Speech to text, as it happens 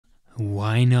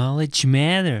Why knowledge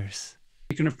matters.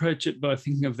 You can approach it by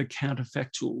thinking of the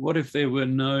counterfactual. What if there were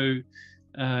no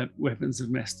weapons of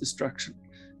mass destruction?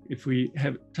 If we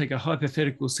take a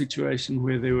hypothetical situation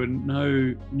where there were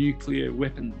no nuclear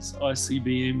weapons,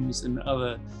 ICBMs and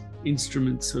other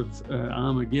instruments of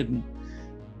Armageddon,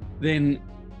 then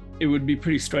it would be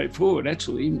pretty straightforward,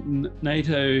 actually.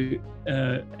 NATO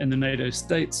and the NATO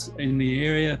states in the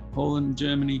area, Poland,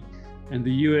 Germany, and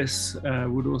the US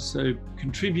would also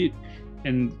contribute,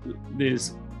 and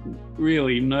there's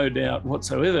really no doubt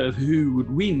whatsoever who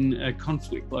would win a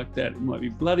conflict like that. It might be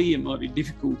bloody, it might be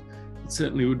difficult, it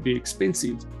certainly would be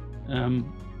expensive,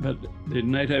 but the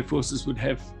NATO forces would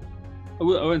have, I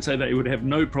won't say they would have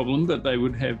no problem, but they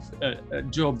would have a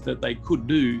job that they could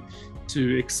do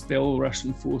to expel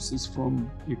Russian forces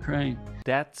from Ukraine.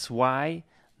 That's why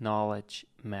knowledge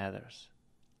matters.